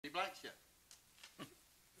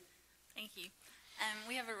And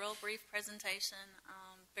we have a real brief presentation,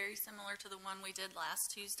 very similar to the one we did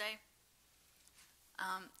last Tuesday.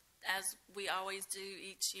 As we always do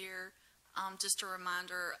each year, just a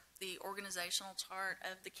reminder, the organizational chart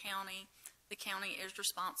of the county. The county is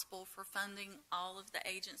responsible for funding all of the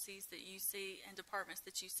agencies that you see and departments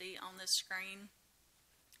that you see on this screen.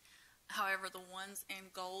 However, the ones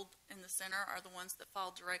in gold in the center are the ones that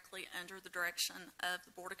fall directly under the direction of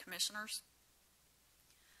the Board of Commissioners.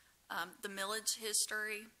 The millage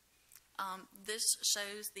history, this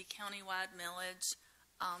shows the countywide millage.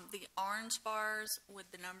 The orange bars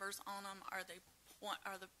with the numbers on them are the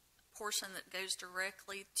portion that goes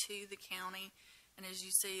directly to the county, and as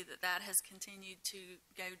you see that has continued to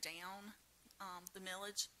go down, the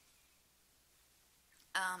millage,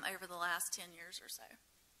 over the last 10 years or so.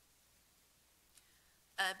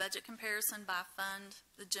 Budget comparison by fund.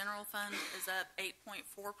 The general fund is up 8.4%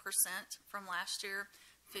 from last year,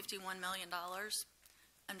 $51 million.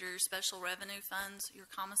 Under your special revenue funds, your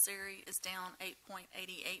commissary is down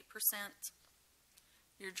 8.88%.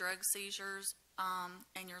 Your drug seizures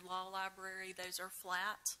and your law library, those are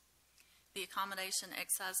flat. The accommodation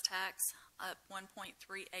excise tax up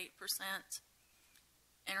 1.38%.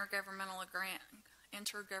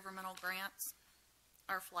 Intergovernmental grants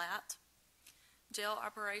are flat. Jail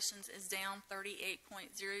operations is down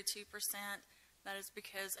 38.02%. That is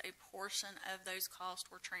because a portion of those costs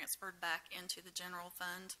were transferred back into the general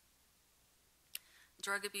fund.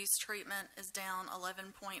 Drug abuse treatment is down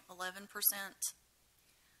 11.11%.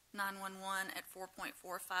 911 at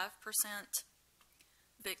 4.45%.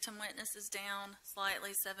 Victim witness is down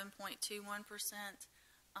slightly, 7.21%.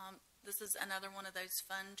 This is another one of those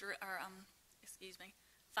fine-driven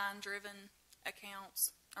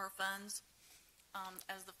accounts or funds.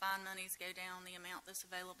 As the fine monies go down, the amount that's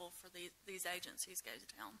available for these agencies goes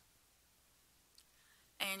down.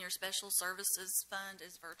 And your special services fund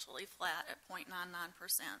is virtually flat at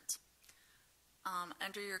 0.99%.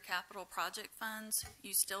 Under your capital project funds,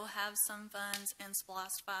 you still have some funds in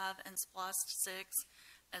SPLOST 5 and SPLOST 6,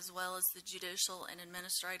 as well as the judicial and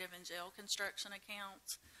administrative and jail construction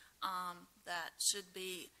accounts that should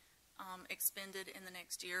be expended in the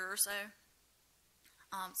next year or so.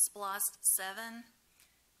 SPLOST 7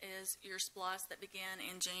 is your SPLOST that began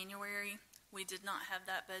in January. We did not have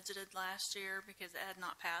that budgeted last year because it had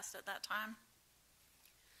not passed at that time.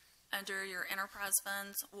 Under your enterprise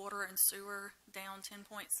funds, water and sewer down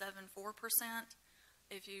 10.74%.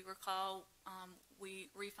 If you recall, we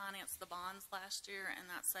refinanced the bonds last year and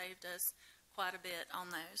that saved us quite a bit on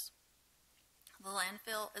those. The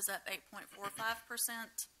landfill is up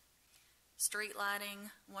 8.45%. Street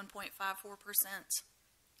lighting, 1.54%.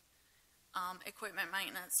 Equipment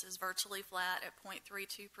maintenance is virtually flat at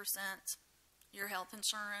 0.32%. Your health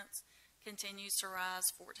insurance continues to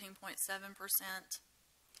rise 14.7%.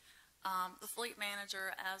 The fleet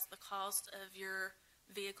manager, as the cost of your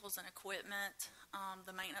vehicles and equipment,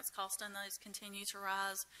 the maintenance cost on those continue to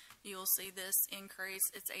rise. You will see this increase.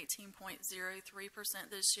 It's 18.03%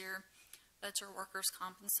 this year, but your workers'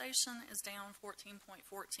 compensation is down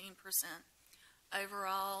 14.14%.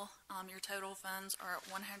 Overall, your total funds are at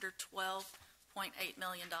 $112.8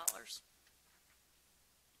 million.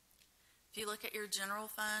 If you look at your general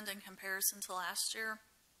fund in comparison to last year,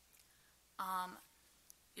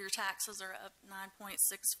 your taxes are up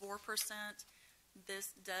 9.64%.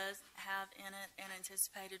 This does have in it an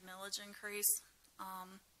anticipated millage increase.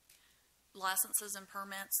 Licenses and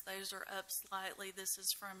permits, those are up slightly. This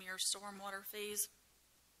is from your stormwater fees.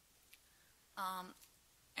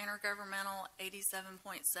 Intergovernmental,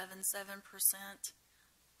 87.77%.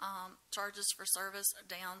 Charges for service are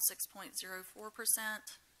down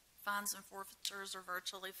 6.04%. Fines and forfeitures are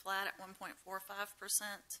virtually flat at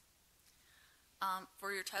 1.45%.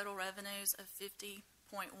 For your total revenues of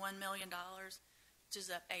 $50.1 million, which is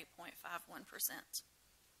up 8.51%.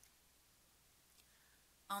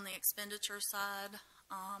 On the expenditure side,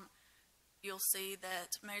 you'll see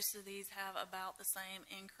that most of these have about the same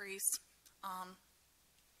increase.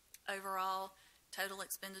 Overall, total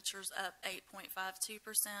expenditures up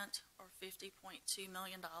 8.52% or $50.2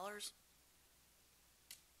 million.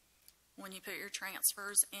 When you put your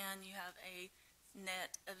transfers in, you have a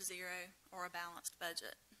net of zero or a balanced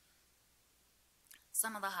budget.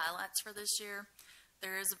 Some of the highlights for this year,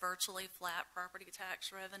 there is a virtually flat property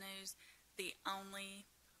tax revenues. The only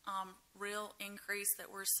real increase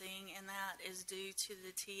that we're seeing in that is due to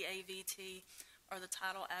the TAVT or the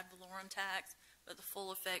title ad valorem tax, but the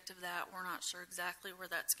full effect of that, we're not sure exactly where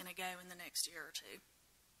that's going to go in the next year or two.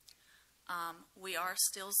 We are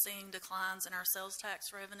still seeing declines in our sales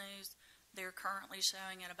tax revenues. They're currently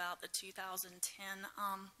showing at about the 2010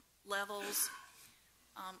 levels.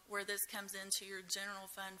 Where this comes into your general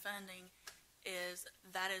fund funding is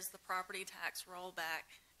that is the property tax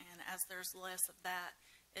rollback, and as there's less of that,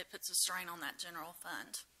 it puts a strain on that general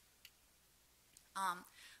fund.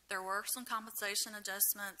 There were some compensation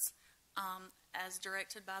adjustments as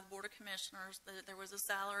directed by the Board of Commissioners. There was a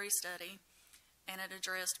salary study, and it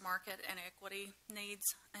addressed market and equity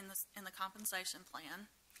needs in the compensation plan.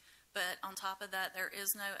 But on top of that, there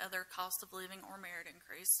is no other cost of living or merit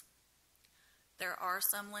increase. There are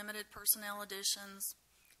some limited personnel additions.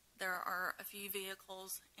 There are a few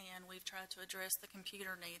vehicles, and we've tried to address the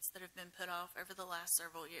computer needs that have been put off over the last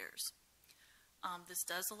several years. This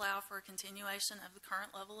does allow for a continuation of the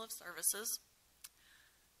current level of services.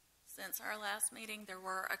 Since our last meeting, there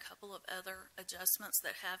were a couple of other adjustments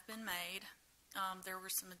that have been made. There were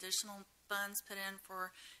some additional funds put in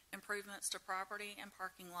for improvements to property and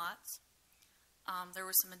parking lots. There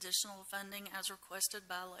was some additional funding as requested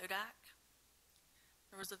by LODAC.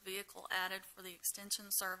 There was a vehicle added for the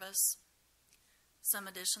extension service, some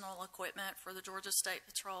additional equipment for the Georgia State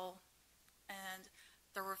Patrol, and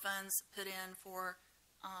there were funds put in for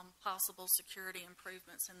possible security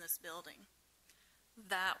improvements in this building.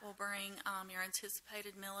 That will bring your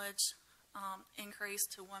anticipated millage increase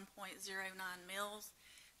to 1.09 mills,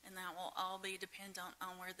 and that will all be dependent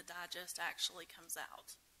on where the digest actually comes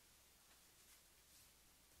out.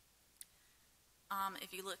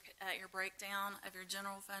 If you look at your breakdown of your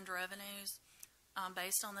general fund revenues,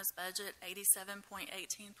 based on this budget, 87.18%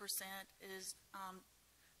 is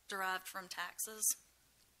derived from taxes.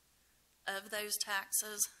 Of those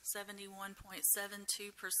taxes, 71.72%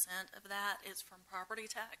 of that is from property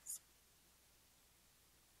tax.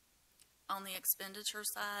 On the expenditure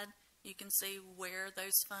side, you can see where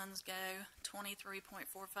those funds go. 23.45%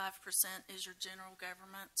 is your general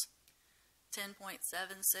government,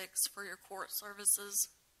 10.76% for your court services,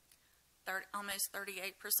 almost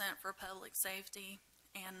 38% for public safety,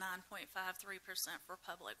 and 9.53% for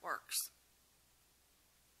public works.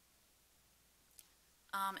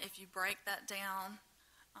 If you break that down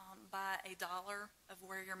by a dollar of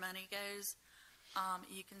where your money goes,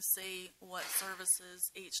 you can see what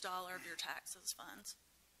services each dollar of your taxes funds.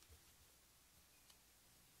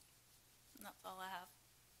 And that's all I have.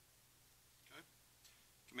 Okay.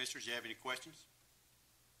 Commissioners, do you have any questions?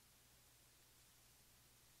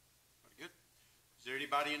 Very good. Is there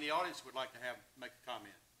anybody in the audience who would like to make a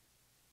comment?